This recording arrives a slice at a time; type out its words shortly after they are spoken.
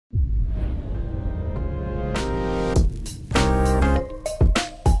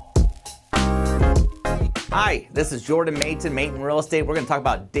Hi, this is Jordan Matin, Matin Real Estate. We're going to talk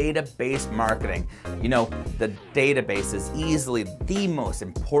about database marketing. You know, the database is easily the most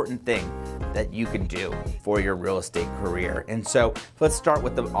important thing that you can do for your real estate career. And so let's start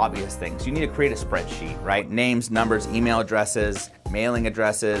with the obvious things. You need to create a spreadsheet, right? Names, numbers, email addresses, mailing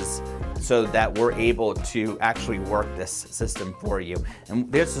addresses, so that we're able to actually work this system for you.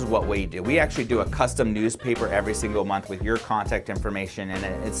 And this is what we do. We actually do a custom newspaper every single month with your contact information, and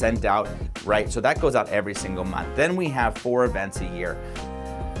it's sent out, right? So that goes out every single month. Then we have 4 events a year.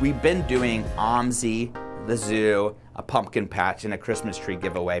 We've been doing OMSI, the zoo, a pumpkin patch, and a Christmas tree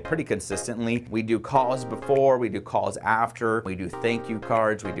giveaway pretty consistently. We do calls before, we do calls after, we do thank you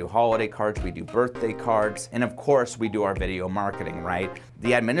cards, we do holiday cards, we do birthday cards, and of course we do our video marketing, right?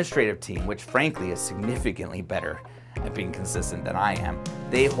 The administrative team, which frankly is significantly better at being consistent than I am,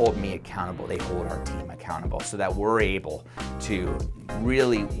 they hold me accountable, they hold our team accountable so that we're able to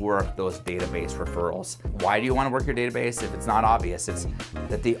really work those database referrals. Why do you want to work your database? If it's not obvious, it's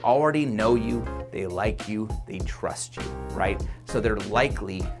that they already know you, they like you, they trust you, right? So they're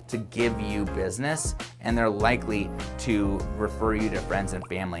likely to give you business and they're likely to refer you to friends and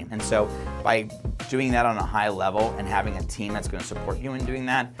family. And so by doing that on a high level and having a team that's going to support you in doing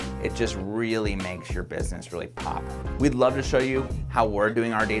that, it just really makes your business really pop. We'd love to show you how we're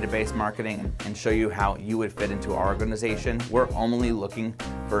doing our database marketing and show you how you would fit into our organization. We're only looking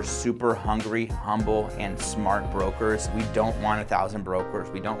for super hungry, humble, and smart brokers. We don't want 1,000 brokers.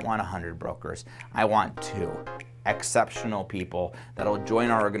 We don't want 100 brokers. I want 2 exceptional people that'll join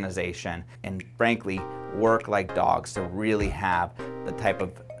our organization and frankly work like dogs to really have the type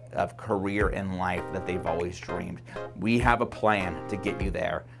of career in life that they've always dreamed. We have a plan to get you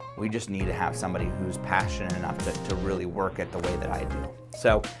there. We just need to have somebody who's passionate enough to really work it the way that I do.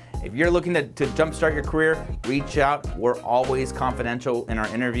 So if you're looking to jumpstart your career, reach out. We're always confidential in our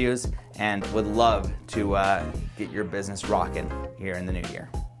interviews and would love to get your business rocking here in the new year.